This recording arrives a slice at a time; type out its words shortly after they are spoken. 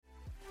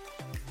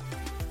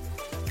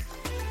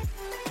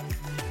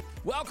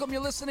Welcome.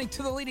 You're listening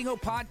to the Leading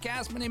Hope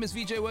Podcast. My name is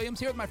VJ Williams,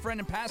 here with my friend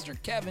and pastor,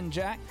 Kevin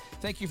Jack.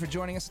 Thank you for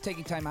joining us and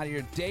taking time out of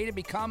your day to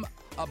become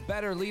a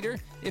better leader.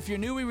 If you're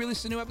new, we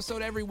release a new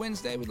episode every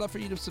Wednesday. We'd love for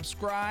you to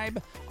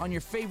subscribe on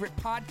your favorite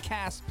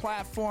podcast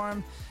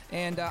platform.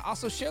 And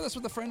also share this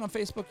with a friend on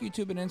Facebook,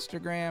 YouTube, and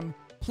Instagram.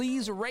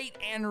 Please rate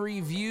and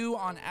review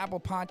on Apple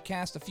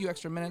Podcasts. A few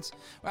extra minutes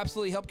will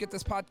absolutely help get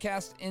this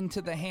podcast into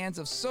the hands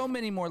of so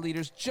many more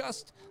leaders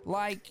just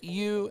like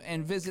you.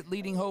 And visit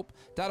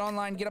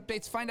leadinghope.online. Get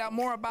updates. Find out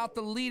more about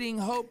the Leading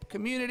Hope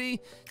community.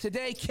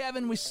 Today,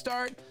 Kevin, we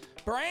start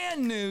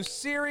brand new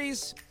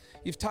series.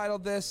 You've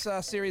titled this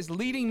series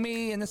Leading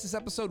Me, and this is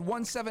episode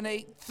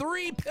 178,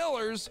 3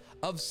 Pillars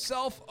of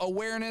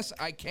Self-Awareness.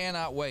 I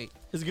cannot wait.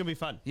 This is going to be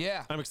fun.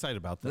 Yeah. I'm excited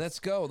about this.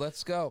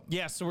 Let's go.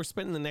 Yeah, so we're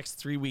spending the next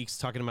 3 weeks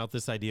talking about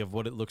this idea of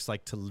what it looks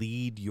like to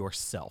lead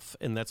yourself,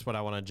 and that's what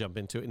I want to jump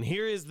into. And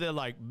here is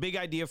the big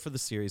idea for the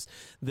series,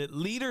 that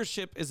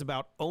leadership is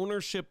about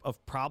ownership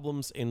of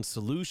problems and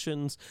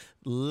solutions,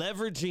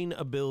 leveraging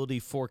ability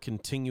for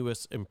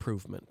continuous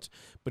improvement.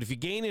 But if you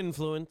gain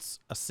influence,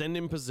 ascend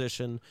in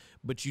position,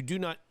 but you do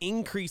not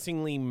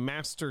increasingly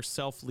master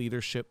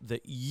self-leadership,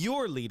 that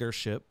your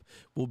leadership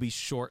will be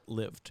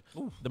short-lived.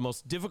 Ooh. The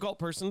most difficult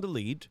person to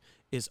lead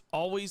is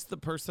always the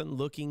person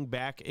looking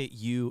back at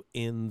you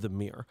in the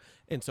mirror.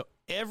 And so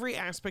every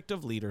aspect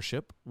of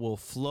leadership will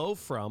flow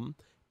from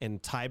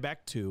and tie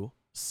back to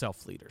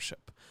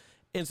self-leadership.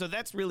 And so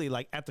that's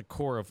really at the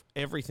core of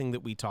everything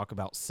that we talk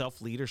about.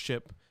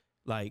 Self-leadership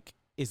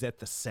is at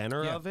the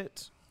center of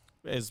it.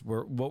 As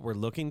what we're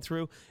looking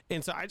through.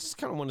 And so I just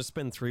kind of want to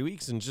spend 3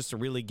 weeks and just to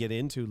really get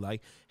into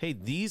hey,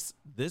 this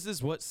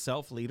is what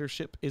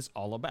self-leadership is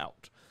all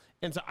about.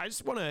 And so I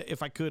just want to,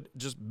 if I could,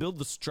 just build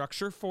the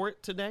structure for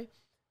it today.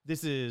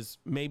 This is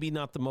maybe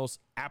not the most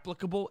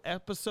applicable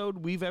episode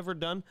we've ever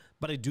done,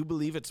 but I do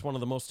believe it's one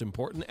of the most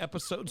important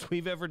episodes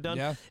we've ever done.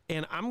 Yeah.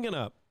 And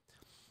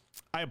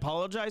I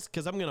apologize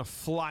because I'm going to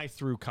fly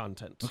through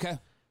content. Okay.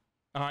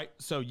 All right.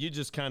 So you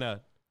just kind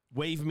of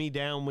wave me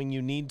down when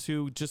you need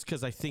to, just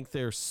because I think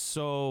there's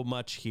so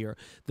much here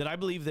that I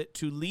believe that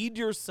to lead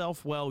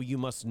yourself well, you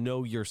must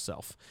know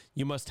yourself.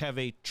 You must have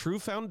a true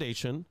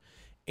foundation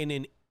and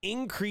an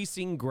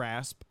increasing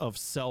grasp of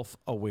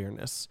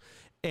self-awareness.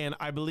 And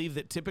I believe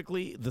that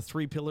typically the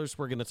 3 pillars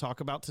we're going to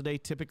talk about today,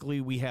 typically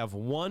we have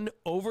 1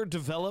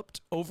 overdeveloped,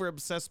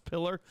 over-obsessed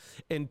pillar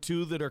and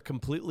 2 that are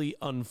completely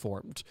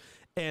unformed.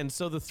 And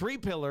so the 3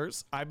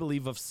 pillars, I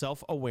believe, of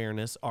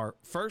self-awareness are: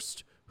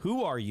 first,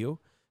 who are you?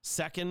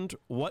 Second,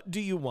 what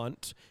do you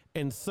want?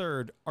 And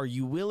third, are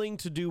you willing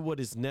to do what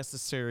is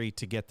necessary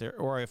to get there?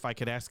 Or if I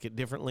could ask it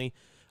differently,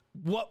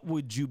 what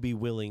would you be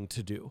willing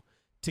to do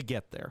to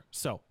get there?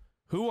 So,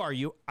 who are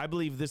you? I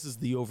believe this is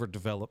the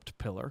overdeveloped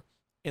pillar.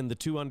 And the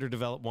 2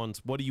 underdeveloped ones,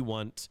 what do you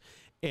want?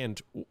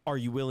 And are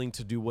you willing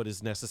to do what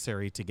is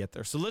necessary to get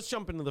there? So let's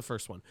jump into the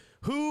first one.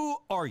 Who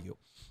are you?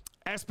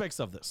 Aspects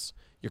of this: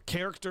 your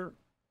character,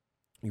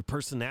 your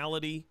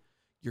personality,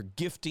 your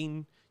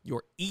gifting,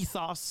 your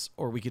ethos,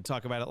 or we could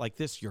talk about it like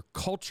this: your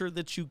culture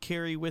that you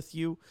carry with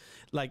you.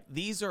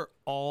 These are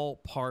all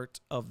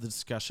part of the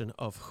discussion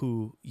of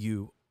who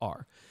you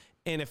are.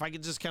 And if I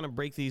could just kind of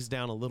break these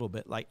down a little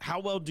bit, how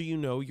well do you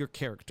know your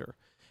character?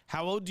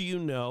 How well do you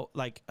know,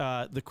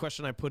 the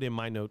question I put in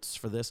my notes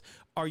for this,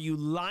 are you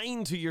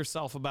lying to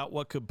yourself about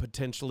what could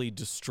potentially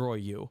destroy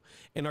you?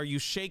 And are you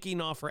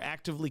shaking off or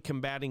actively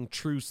combating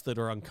truths that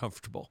are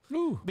uncomfortable?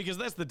 Ooh. Because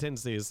that's the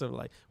tendency, is sort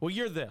of well,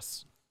 you're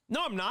this.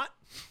 No, I'm not.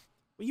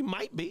 Well, you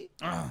might be.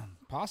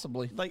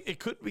 Possibly. It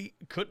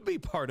could be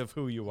part of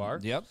who you are.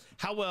 Yep.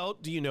 How well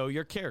do you know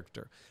your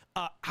character?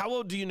 How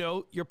well do you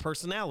know your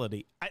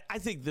personality? I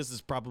think this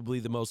is probably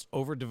the most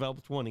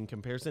overdeveloped one in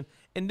comparison.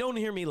 And don't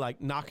hear me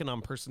knocking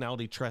on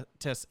personality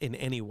tests in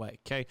any way,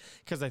 okay?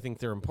 Because I think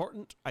they're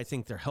important. I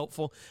think they're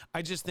helpful.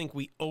 I just think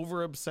we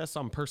over-obsess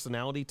on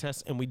personality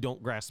tests and we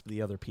don't grasp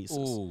the other pieces.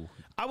 Ooh.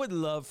 I would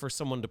love for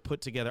someone to put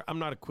together, I'm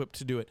not equipped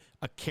to do it,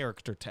 a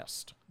character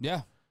test.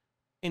 Yeah.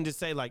 And to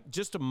say,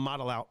 just to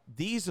model out,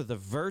 these are the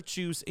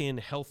virtues in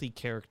healthy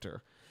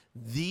character.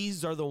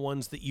 These are the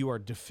ones that you are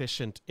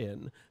deficient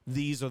in.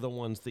 These are the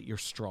ones that you're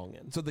strong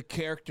in. So the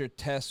character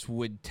test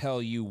would tell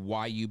you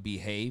why you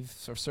behave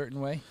a certain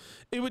way?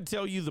 It would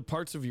tell you the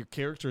parts of your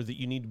character that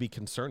you need to be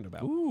concerned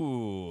about.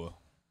 Ooh.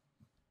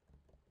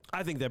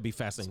 I think that'd be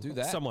fascinating.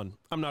 Let's do that.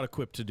 I'm not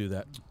equipped to do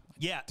that.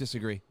 Yeah.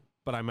 Disagree.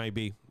 But I might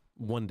be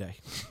one day.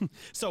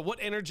 So what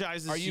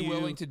energizes you? Are you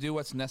willing to do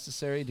what's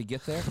necessary to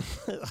get there?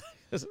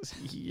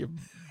 Your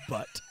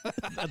butt.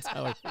 That's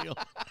how I feel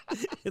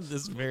in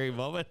this very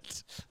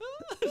moment.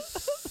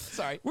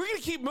 Sorry. We're going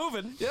to keep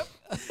moving. Yep.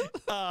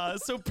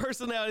 So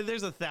personality,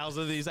 there's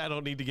 1,000 of these. I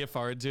don't need to get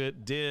far into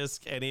it.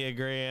 DISC,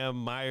 Enneagram,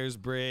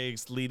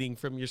 Myers-Briggs, leading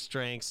from your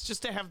strengths,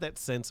 just to have that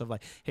sense of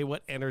hey,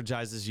 what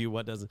energizes you,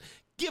 what doesn't.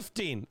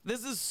 Gifting.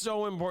 This is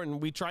so important.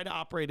 We try to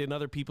operate in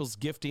other people's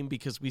gifting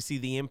because we see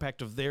the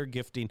impact of their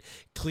gifting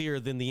clearer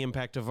than the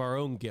impact of our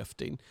own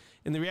gifting.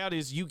 And the reality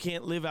is you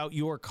can't live out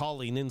your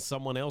calling in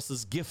someone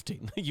else's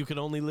gifting. You can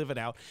only live it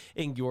out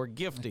in your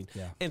gifting.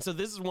 Yeah. And so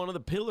this is one of the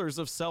pillars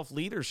of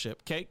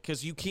self-leadership, okay?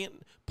 Because you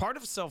can't, part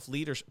of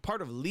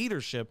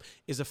leadership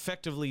is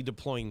effectively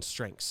deploying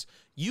strengths.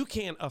 You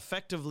can't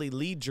effectively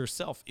lead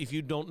yourself if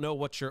you don't know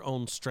what your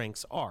own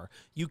strengths are.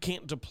 You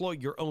can't deploy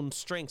your own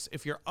strengths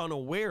if you're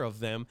unaware of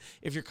them,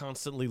 if you're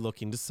constantly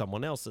looking to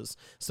someone else's.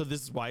 So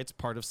this is why it's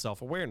part of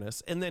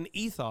self-awareness. And then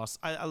ethos,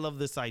 I love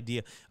this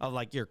idea of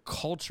like your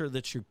culture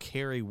that you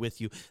carry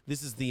with you.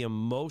 This is the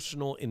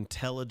emotional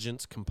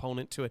intelligence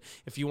component to it.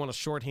 If you want a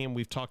shorthand,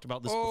 we've talked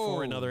about this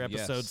before in other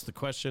episodes. Yes. The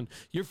question,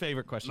 your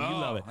favorite question, you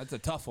love it. That's a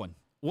tough one.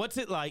 What's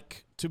it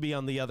like to be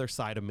on the other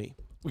side of me?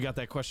 We got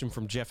that question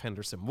from Jeff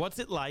Henderson. What's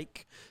it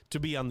like to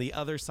be on the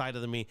other side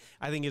of the me?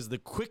 I think is the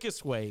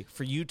quickest way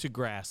for you to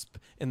grasp.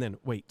 And then,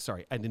 wait,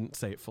 sorry, I didn't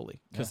say it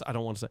fully because I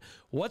don't want to say,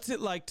 what's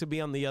it like to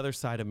be on the other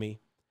side of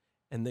me?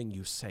 And then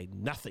you say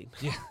nothing.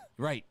 Yeah,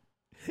 right.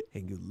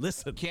 And you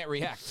listen. Can't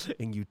react.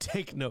 And you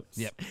take notes.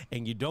 Yep.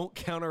 And you don't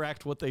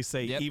counteract what they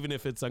say, even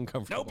if it's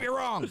uncomfortable. Nope, you're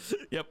wrong.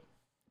 Yep.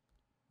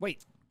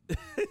 Wait.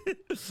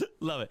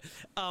 Love it.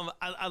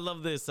 I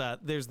love this.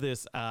 There's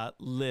this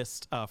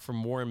list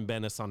from Warren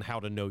Bennis on how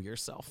to know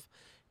yourself.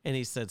 And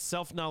he said,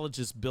 self-knowledge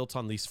is built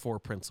on these 4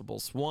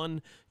 principles.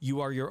 1,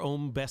 you are your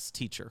own best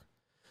teacher.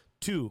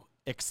 2,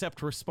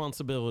 accept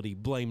responsibility,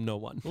 blame no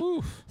one.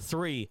 Oof.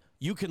 3,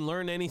 you can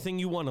learn anything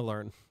you want to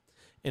learn.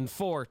 And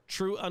 4,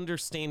 true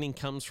understanding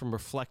comes from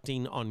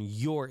reflecting on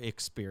your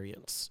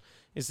experience.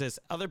 It says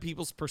other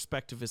people's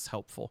perspective is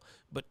helpful,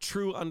 but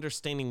true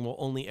understanding will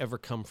only ever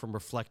come from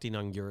reflecting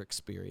on your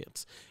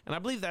experience. And I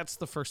believe that's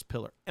the first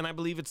pillar. And I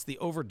believe it's the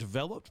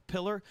overdeveloped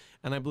pillar.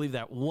 And I believe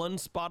that one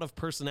spot of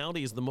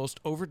personality is the most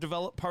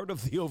overdeveloped part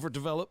of the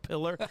overdeveloped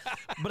pillar.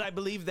 But I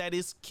believe that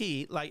is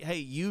key. Like, hey,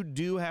 you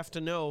do have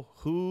to know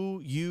who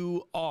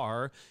you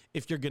are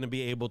if you're going to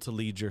be able to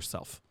lead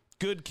yourself.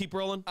 Good. Keep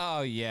rolling.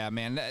 Oh, yeah,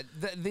 man.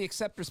 The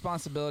accept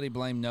responsibility,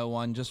 blame no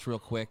one, just real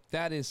quick.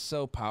 That is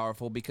so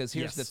powerful because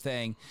here's the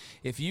thing.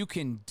 If you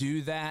can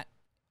do that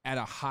at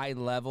a high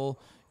level,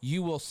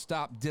 you will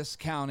stop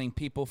discounting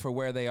people for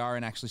where they are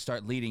and actually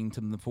start leading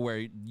them for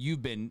where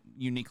you've been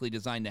uniquely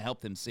designed to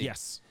help them see.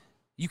 Yes.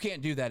 You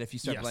can't do that if you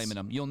start blaming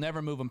them. You'll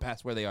never move them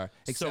past where they are.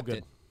 Accept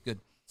it. Good.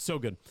 So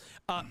good.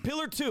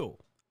 Pillar 2,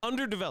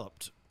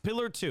 underdeveloped.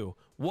 Pillar 2,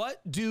 what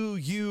do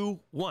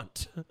you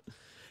want?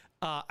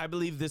 I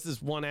believe this is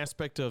one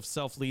aspect of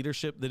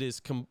self-leadership that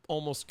is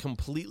almost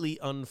completely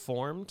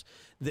unformed,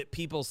 that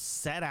people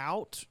set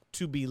out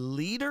to be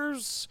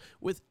leaders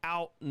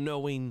without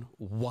knowing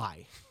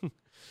why.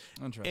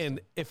 Interesting. And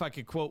if I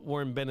could quote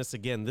Warren Bennis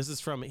again, this is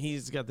from,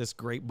 he's got this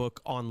great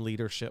book on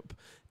leadership.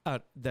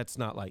 That's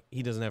not like,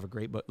 he doesn't have a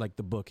great book, like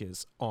the book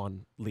is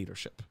on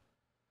leadership.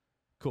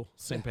 Cool,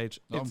 same page.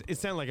 It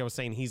sounded like I was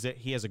saying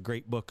he has a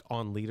great book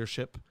on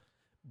leadership.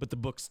 But the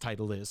book's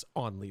title is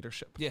On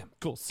Leadership. Yeah.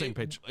 Cool. Same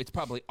page. It's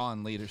probably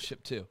on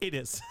leadership, too. It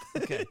is.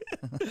 Okay.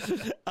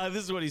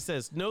 This is what he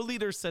says. No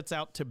leader sets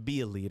out to be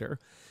a leader.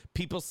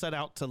 People set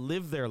out to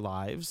live their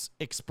lives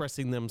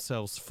expressing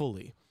themselves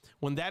fully.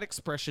 When that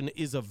expression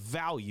is of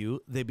value,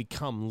 they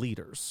become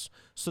leaders.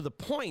 So the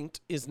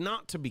point is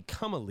not to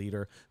become a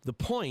leader. The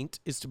point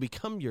is to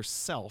become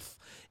yourself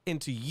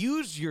and to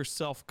use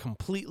yourself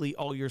completely,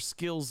 all your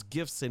skills,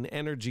 gifts, and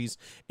energies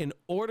in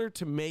order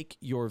to make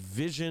your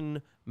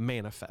vision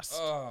manifest.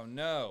 Oh,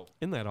 no.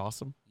 Isn't that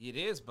awesome? It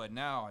is, but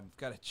now I've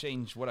got to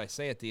change what I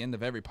say at the end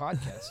of every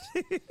podcast.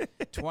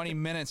 20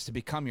 minutes to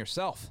become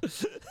yourself.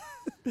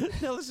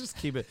 No, let's just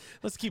keep it.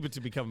 Let's keep it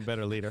to become a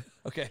better leader.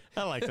 Okay.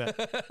 I like that.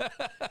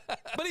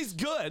 But he's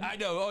good. I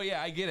know. Oh,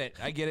 yeah, I get it.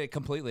 I get it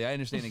completely. I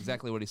understand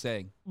exactly what he's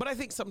saying. But I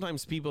think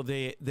sometimes people,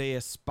 they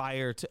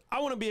aspire to, I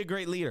want to be a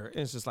great leader.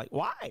 And it's just like,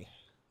 why?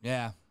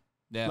 Yeah.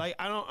 Yeah. Like,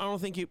 I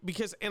don't think you,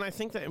 because, and I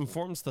think that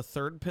informs the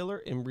third pillar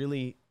in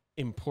really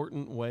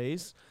important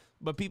ways.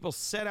 But people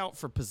set out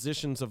for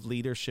positions of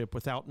leadership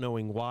without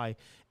knowing why.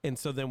 And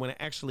so then when it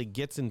actually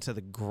gets into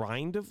the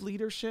grind of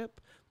leadership,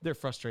 they're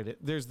frustrated.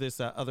 There's this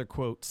other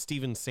quote,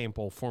 Stephen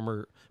Sample,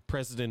 former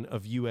president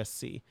of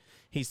USC.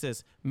 He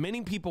says,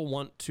 many people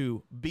want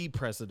to be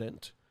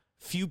president.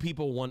 Few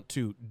people want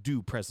to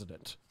do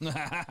president.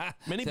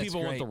 Many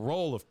people want the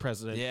role of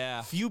president.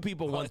 Yeah. Few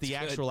people want the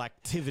actual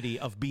activity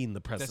of being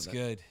the president. That's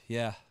good.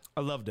 Yeah.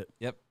 I loved it.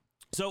 Yep.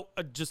 So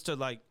just to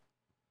like,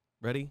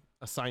 ready?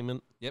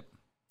 Assignment. Yep.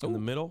 In the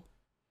middle.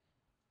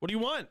 What do you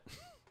want?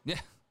 Yeah.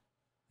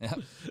 Yeah.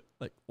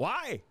 Like,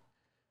 why?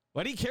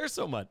 Why do you care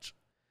so much?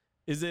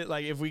 Is it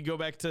like, if we go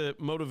back to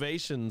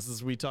motivations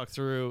as we talked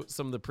through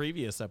some of the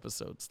previous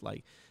episodes,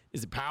 like,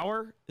 is it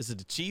power? Is it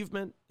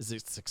achievement? Is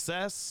it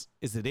success?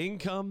 Is it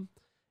income?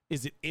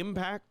 Is it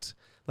impact?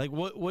 Like,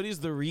 what is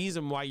the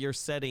reason why you're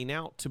setting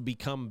out to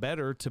become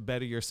better, to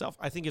better yourself?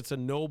 I think it's a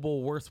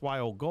noble,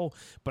 worthwhile goal,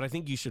 but I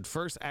think you should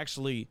first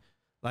actually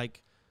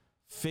like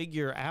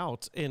figure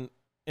out, and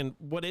And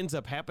what ends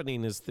up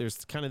happening is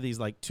there's kind of these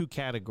like two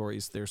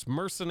categories. There's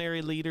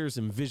mercenary leaders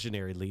and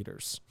visionary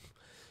leaders.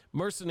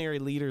 Mercenary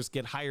leaders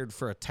get hired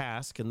for a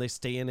task and they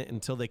stay in it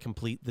until they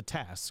complete the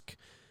task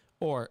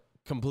or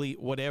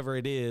complete whatever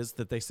it is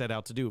that they set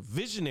out to do.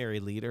 Visionary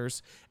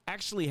leaders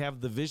actually have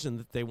the vision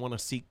that they want to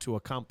seek to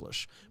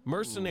accomplish.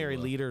 Mercenary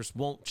leaders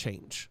won't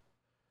change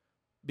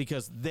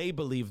because they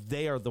believe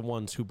they are the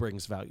ones who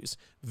brings values.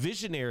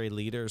 Visionary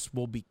leaders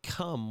will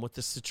become what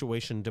the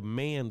situation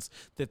demands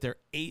that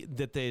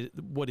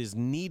what is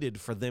needed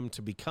for them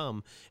to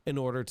become in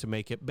order to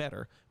make it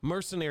better.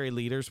 Mercenary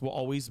leaders will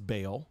always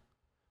bail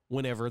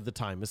whenever the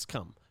time has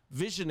come.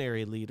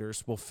 Visionary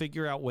leaders will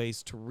figure out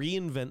ways to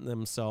reinvent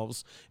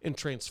themselves and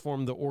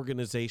transform the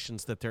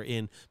organizations that they're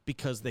in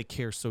because they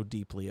care so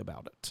deeply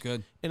about it.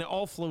 Good. And it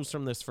all flows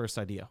from this first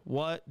idea.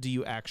 What do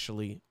you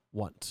actually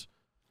want?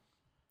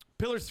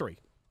 Pillar 3,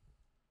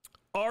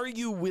 are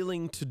you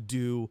willing to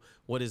do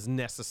what is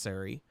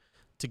necessary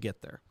to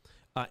get there?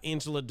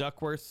 Angela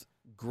Duckworth,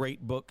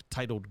 great book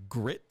titled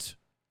Grit,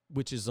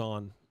 which is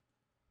on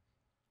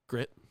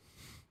grit.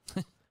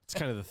 It's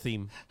kind of the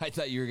theme. I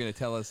thought you were going to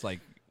tell us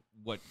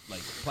what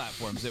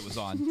platforms it was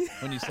on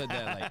when you said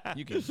that. Like,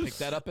 you can pick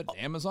that up at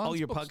Amazon. Oh,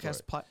 your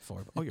podcast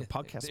platform. Oh, your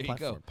podcast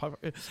platform.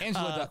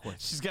 Angela Duckworth.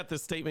 She's got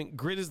this statement.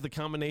 Grit is the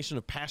combination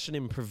of passion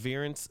and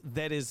perseverance.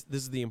 This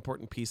is the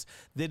important piece.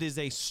 That is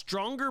a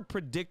stronger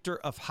predictor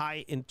of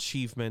high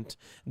achievement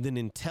than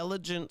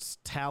intelligence,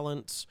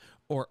 talents,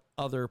 or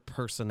other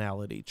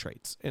personality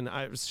traits. And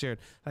I've shared,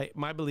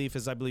 my belief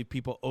is I believe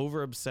people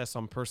over-obsess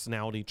on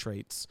personality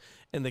traits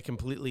and they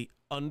completely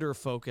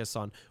under-focus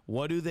on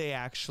what do they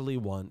actually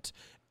want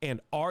and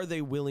are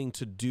they willing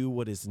to do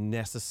what is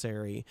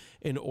necessary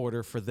in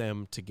order for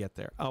them to get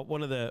there.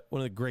 One of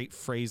the great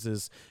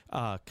phrases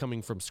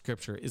coming from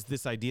Scripture is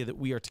this idea that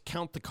we are to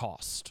count the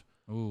cost.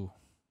 Ooh.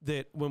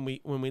 That when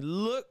we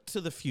look to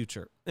the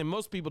future, and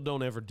most people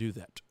don't ever do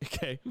that,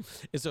 okay?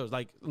 And so,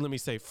 let me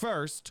say,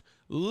 first,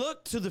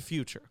 look to the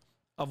future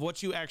of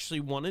what you actually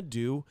want to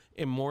do,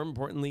 and more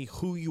importantly,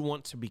 who you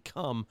want to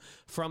become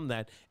from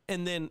that,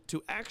 and then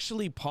to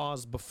actually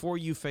pause before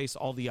you face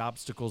all the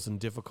obstacles and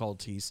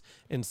difficulties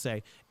and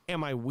say,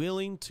 am I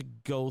willing to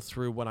go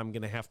through what I'm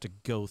going to have to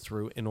go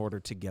through in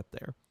order to get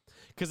there?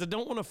 Because I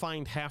don't want to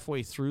find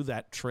halfway through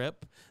that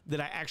trip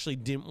that I actually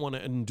didn't want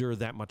to endure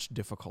that much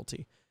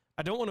difficulty.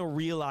 I don't want to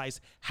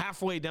realize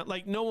halfway down,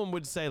 no one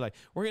would say,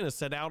 we're going to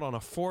set out on a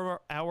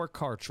 4-hour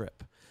car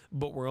trip,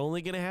 but we're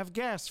only going to have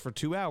gas for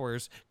 2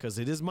 hours because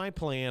it is my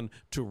plan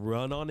to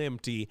run on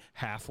empty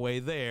halfway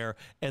there,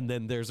 and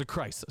then there's a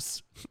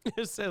crisis.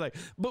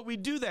 But we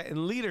do that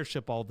in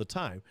leadership all the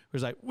time.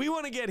 It's we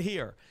want to get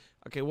here.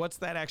 Okay, what's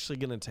that actually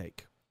going to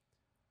take?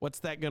 What's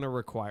that going to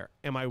require?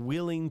 Am I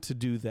willing to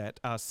do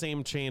that?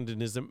 Sam Chand, in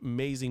his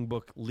amazing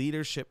book,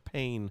 Leadership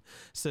Pain,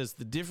 says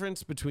the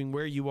difference between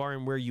where you are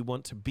and where you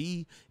want to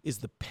be is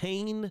the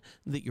pain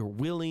that you're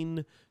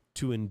willing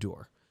to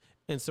endure.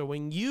 And so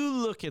when you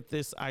look at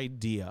this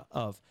idea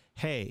of,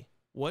 hey,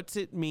 what's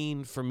it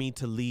mean for me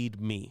to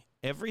lead me?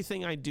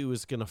 Everything I do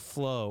is going to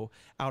flow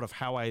out of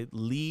how I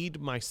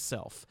lead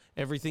myself.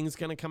 Everything's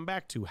going to come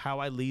back to how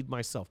I lead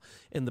myself.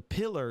 And the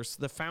pillars,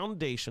 the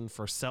foundation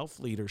for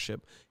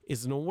self-leadership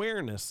is an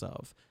awareness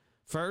of,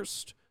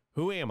 first,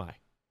 who am I?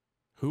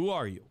 Who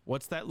are you?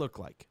 What's that look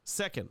like?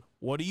 Second,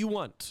 what do you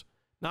want?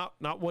 Not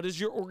what does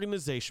your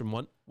organization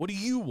want? What do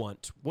you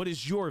want? What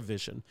is your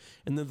vision?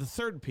 And then the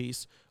third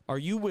piece, are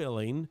you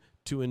willing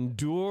to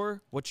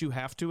endure what you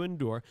have to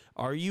endure?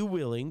 Are you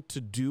willing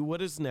to do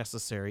what is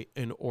necessary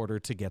in order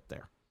to get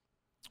there?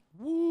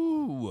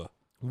 Woo!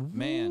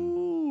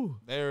 Man,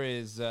 there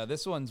is,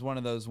 this one's one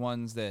of those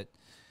ones that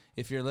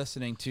if you're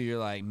listening to, you're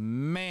like,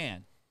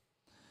 man,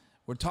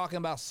 we're talking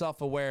about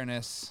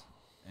self-awareness,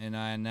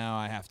 and now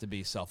I have to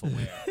be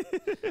self-aware.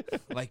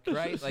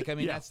 Right?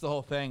 That's the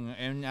whole thing.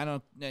 And I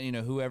don't,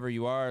 whoever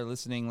you are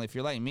listening, if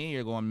you're like me,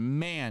 you're going,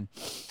 man,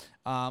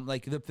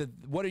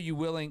 what are you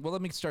willing? Well,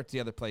 let me start the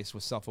other place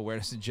with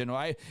self-awareness in general.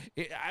 I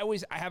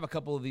have a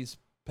couple of these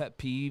pet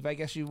peeve, I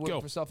guess you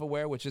would, for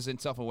self-aware, which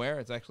isn't self-aware.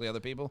 It's actually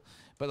other people.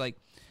 But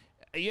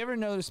you ever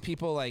notice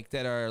people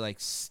that are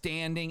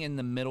standing in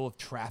the middle of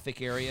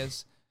traffic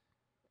areas?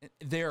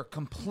 They're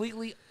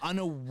completely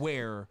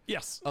unaware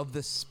of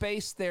the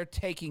space they're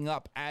taking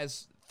up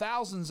as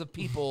thousands of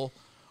people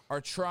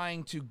are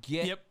trying to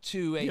get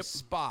to a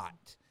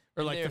spot.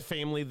 Or the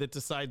family that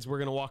decides we're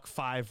going to walk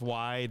 5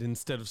 wide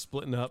instead of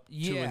splitting up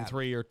 2 and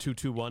 3 or 2,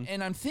 2, 1.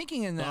 And I'm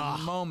thinking in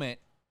that moment,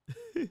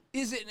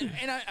 is it?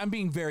 And I'm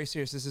being very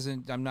serious. This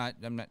isn't. I'm not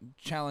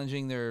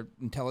challenging their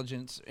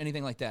intelligence,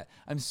 anything like that.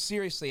 I'm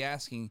seriously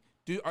asking: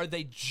 are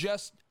they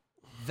just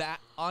that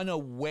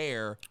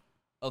unaware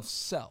of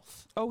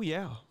self? Oh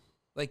yeah.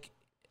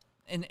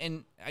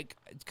 And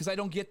because I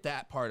don't get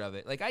that part of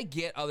it. I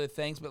get other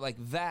things, but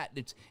that,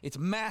 it's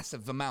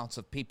massive amounts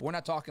of people. We're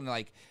not talking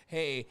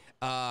hey,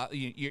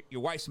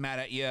 your wife's mad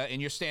at you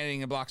and you're standing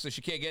in the block so she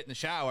can't get in the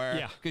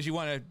shower because you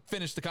want to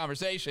finish the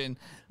conversation.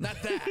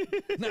 Not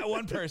that. Not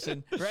one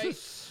person, right?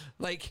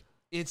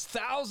 it's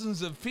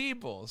thousands of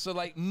people. So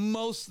like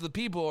most of the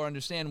people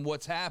understand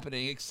what's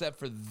happening except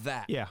for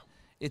that. Yeah.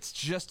 It's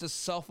just a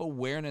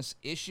self-awareness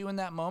issue in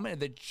that moment.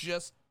 They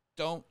just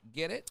don't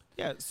get it.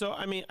 Yeah. So,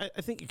 I mean,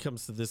 I think it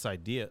comes to this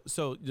idea.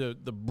 So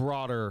the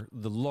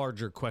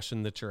larger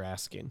question that you're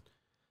asking,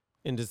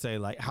 and to say,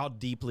 like, how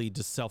deeply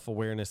does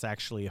self-awareness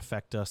actually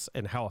affect us,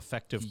 and how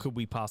effective could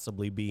we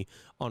possibly be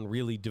on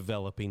really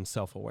developing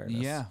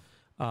self-awareness? Yeah.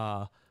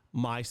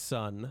 My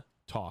son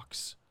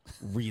talks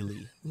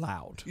really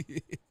loud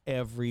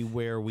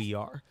everywhere we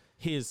are.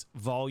 His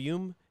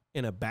volume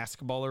in a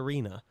basketball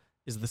arena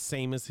is the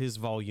same as his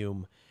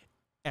volume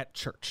at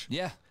church.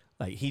 Yeah.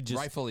 Like he just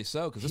rightfully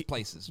so, because this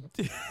place is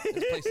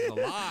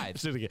alive.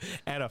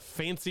 At a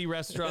fancy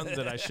restaurant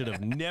that I should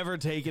have never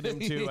taken him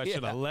to. I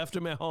should have left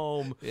him at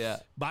home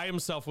by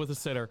himself with a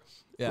sitter.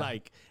 Yeah.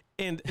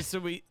 And so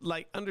we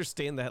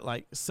understand that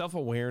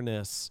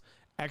self-awareness,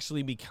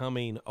 actually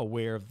becoming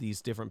aware of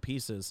these different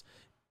pieces,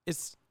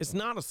 it's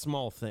not a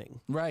small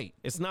thing. Right.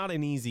 It's not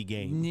an easy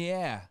game.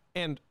 Yeah.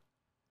 And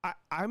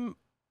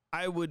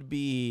I would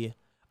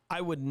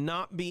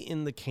not be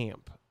in the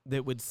camp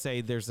that would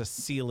say there's a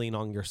ceiling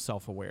on your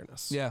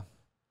self-awareness. Yeah.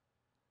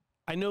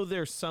 I know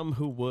there's some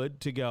who would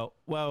to go,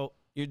 well,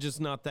 you're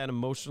just not that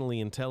emotionally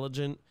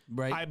intelligent.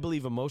 Right. I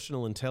believe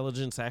emotional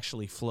intelligence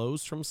actually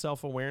flows from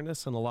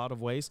self-awareness in a lot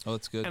of ways. Oh,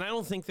 that's good. And I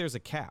don't think there's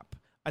a cap.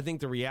 I think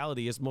the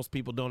reality is most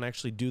people don't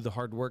actually do the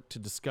hard work to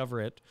discover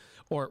it,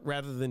 or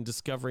rather than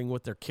discovering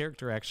what their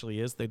character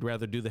actually is, they'd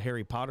rather do the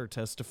Harry Potter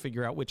test to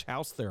figure out which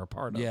house they're a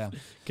part of. Yeah.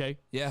 Okay.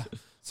 Yeah.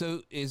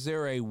 So is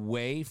there a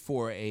way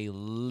for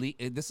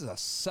this is a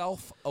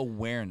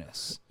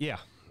self-awareness. Yeah.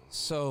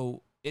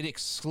 So it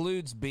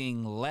excludes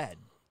being led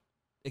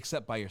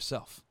except by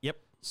yourself. Yep.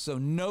 So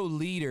no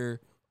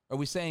leader, are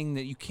we saying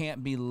that you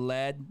can't be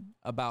led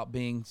about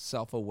being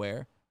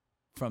self-aware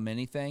from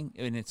anything,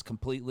 and it's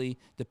completely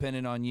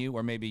dependent on you,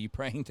 or maybe you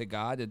praying to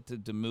God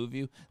to move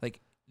you? Like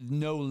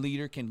no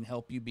leader can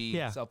help you be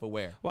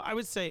self-aware. Well, I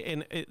would say,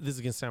 and this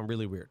is going to sound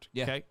really weird.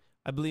 Yeah. Okay.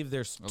 I believe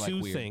there's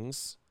two weird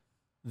things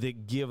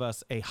that give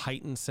us a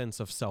heightened sense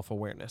of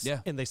self-awareness.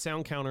 Yeah. And they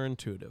sound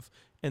counterintuitive,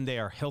 and they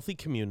are healthy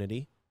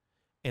community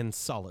and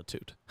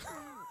solitude.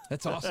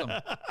 That's awesome.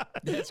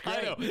 That's great.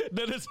 I know.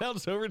 Doesn't it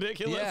sound so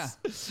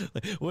ridiculous?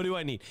 Yeah. What do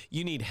I need?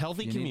 You need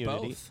healthy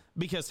community, need both.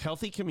 Because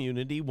healthy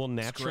community will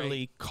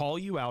naturally call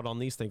you out on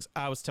these things.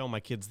 I was telling my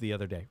kids the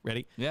other day,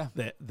 ready? Yeah.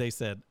 That they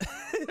said,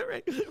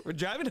 we're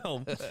driving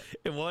home,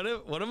 and one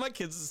of my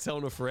kids is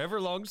telling a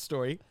forever long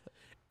story,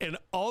 and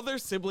all their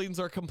siblings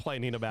are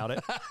complaining about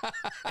it.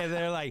 And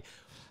they're like,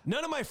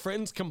 none of my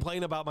friends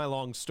complain about my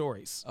long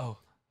stories. Oh.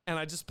 And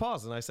I just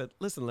paused and I said,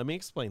 listen, let me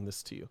explain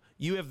this to you.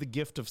 You have the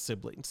gift of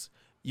siblings.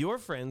 Your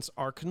friends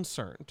are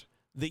concerned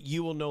that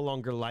you will no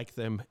longer like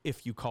them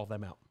if you call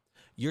them out.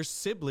 Your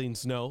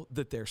siblings know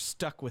that they're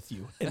stuck with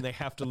you and they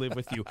have to live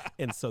with you,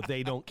 and so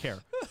they don't care.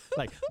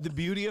 Like, the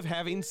beauty of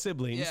having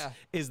siblings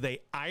is they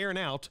iron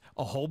out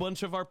a whole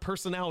bunch of our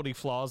personality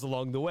flaws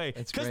along the way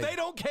because they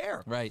don't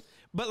care. Right.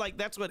 But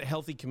that's what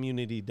healthy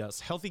community does.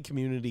 Healthy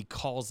community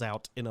calls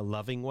out in a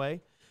loving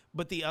way.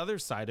 But the other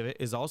side of it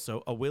is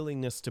also a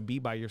willingness to be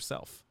by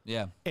yourself.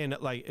 Yeah. And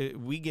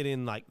we get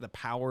in the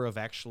power of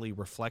actually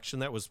reflection.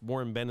 That was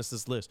Warren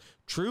Bennis's list.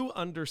 True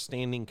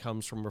understanding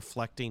comes from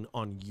reflecting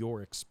on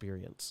your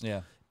experience.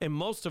 Yeah. And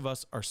most of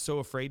us are so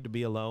afraid to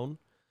be alone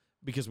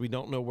because we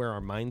don't know where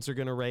our minds are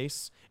going to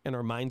race. And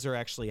our minds are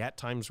actually at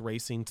times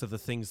racing to the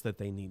things that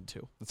they need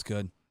to. That's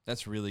good.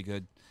 That's really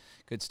good.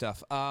 Good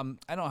stuff. I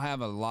don't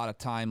have a lot of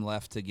time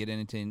left to get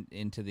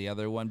into the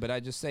other one, but I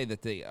just say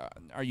that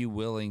are you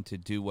willing to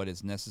do what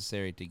is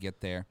necessary to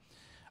get there?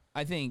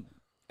 I think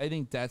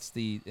that's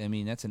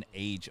that's an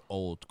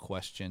age-old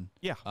question.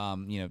 Yeah.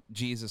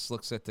 Jesus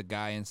looks at the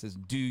guy and says,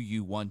 "Do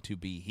you want to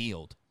be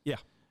healed?" Yeah.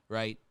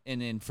 Right.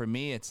 And then for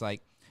me, it's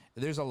like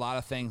there's a lot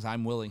of things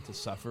I'm willing to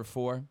suffer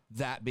for.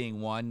 That being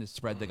one, to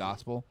spread the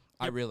gospel.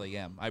 Yep. I really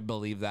am. I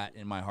believe that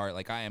in my heart.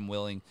 Like I am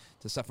willing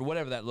to suffer,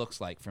 whatever that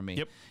looks like for me.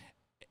 Yep.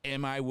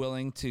 Am I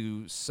willing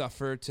to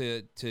suffer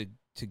to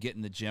get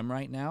in the gym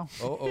right now?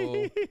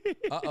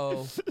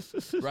 Uh-oh.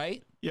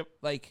 Right? Yep.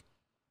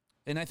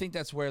 And I think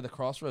that's where the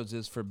crossroads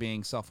is for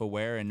being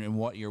self-aware and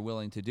what you're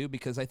willing to do,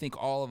 because I think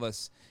all of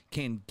us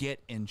can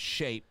get in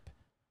shape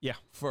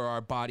for our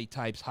body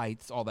types,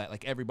 heights, all that.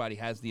 Like everybody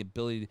has the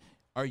ability.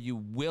 Are you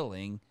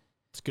willing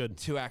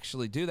to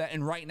actually do that?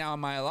 And right now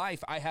in my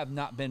life, I have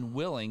not been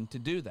willing to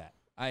do that.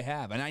 I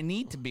have, and I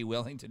need to be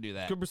willing to do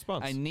that. Good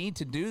response. I need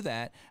to do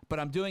that, but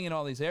I'm doing in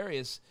all these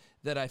areas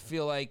that I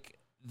feel like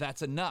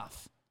that's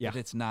enough. Yeah.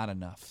 But it's not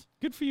enough.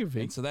 Good for you,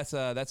 V. And so that's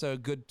a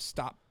good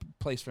stop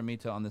place for me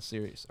on this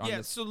series.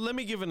 So let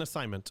me give an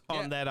assignment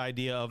on that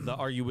idea of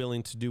are you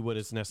willing to do what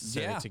is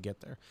necessary to get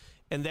there?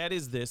 And that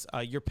is this,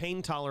 your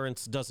pain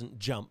tolerance doesn't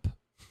jump.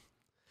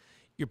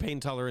 Your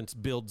pain tolerance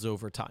builds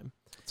over time.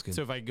 That's good.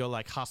 So if I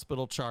go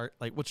hospital chart,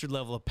 what's your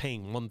level of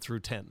pain, 1 through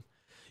 10?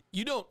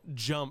 You don't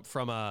jump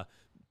from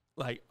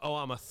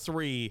I'm a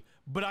 3,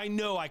 but I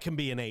know I can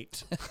be an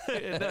 8.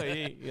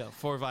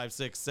 4, 5,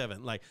 6,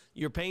 7. Like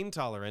your pain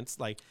tolerance,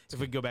 like if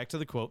we go back to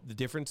the quote, the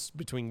difference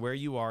between where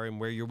you are and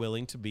where you're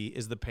willing to be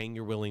is the pain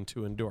you're willing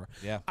to endure.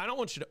 Yeah. I don't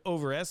want you to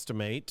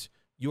overestimate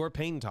your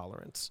pain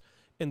tolerance.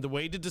 And the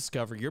way to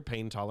discover your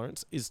pain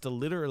tolerance is to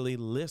literally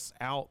list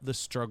out the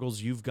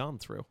struggles you've gone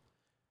through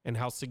and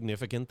how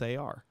significant they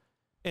are.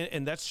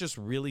 And that's just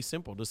really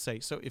simple to say.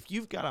 So if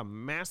you've got a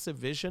massive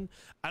vision,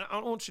 I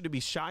don't want you to be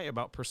shy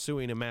about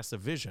pursuing a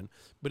massive vision.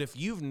 But if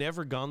you've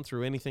never gone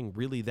through anything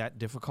really that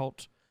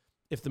difficult,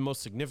 if the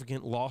most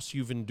significant loss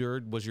you've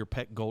endured was your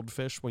pet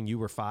goldfish when you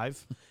were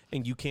 5,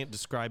 and you can't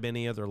describe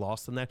any other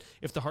loss than that,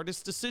 if the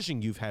hardest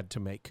decision you've had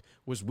to make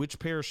was which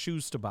pair of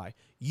shoes to buy,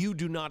 you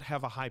do not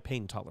have a high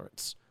pain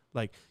tolerance.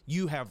 Like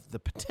you have the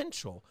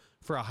potential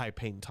for a high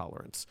pain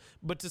tolerance.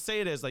 But to say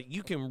it as like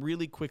you can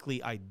really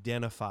quickly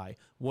identify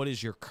what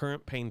is your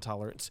current pain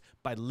tolerance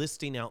by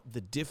listing out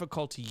the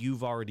difficulty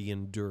you've already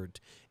endured.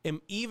 And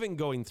even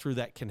going through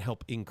that can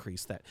help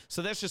increase that.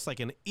 So that's just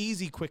like an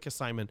easy, quick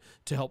assignment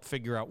to help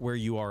figure out where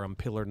you are on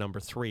pillar number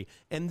 3.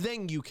 And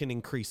then you can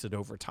increase it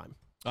over time.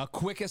 A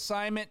quick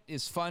assignment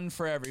is fun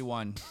for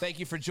everyone. Thank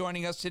you for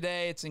joining us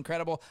today. It's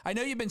incredible. I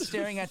know you've been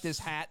staring at this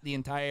hat the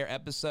entire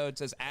episode. It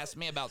says, Ask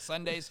Me About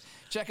Sundays.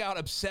 Check out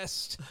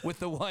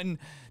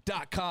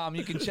obsessedwiththeone.com.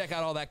 You can check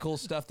out all that cool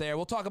stuff there.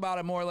 We'll talk about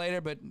it more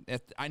later, but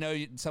I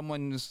know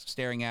someone's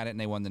staring at it and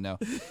they wanted to know.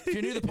 If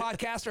you're new to the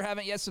podcast or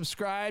haven't yet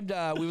subscribed,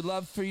 we would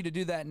love for you to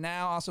do that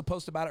now. Also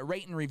post about it,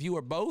 rate and review,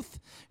 or both.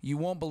 You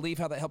won't believe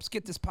how that helps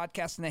get this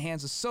podcast in the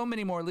hands of so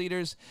many more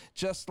leaders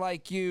just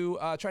like you,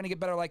 trying to get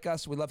better like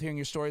us. We love hearing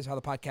your stories, how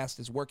the podcast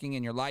is working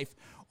in your life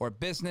or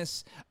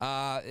business.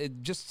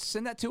 Just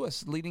send that to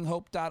us,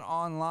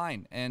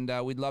 leadinghope.online, and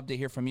we'd love to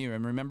hear from you.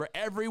 And remember,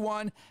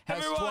 everyone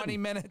has 20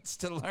 minutes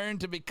to learn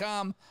to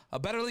become a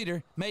better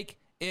leader. Make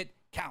it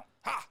count.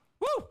 Ha!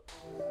 Woo!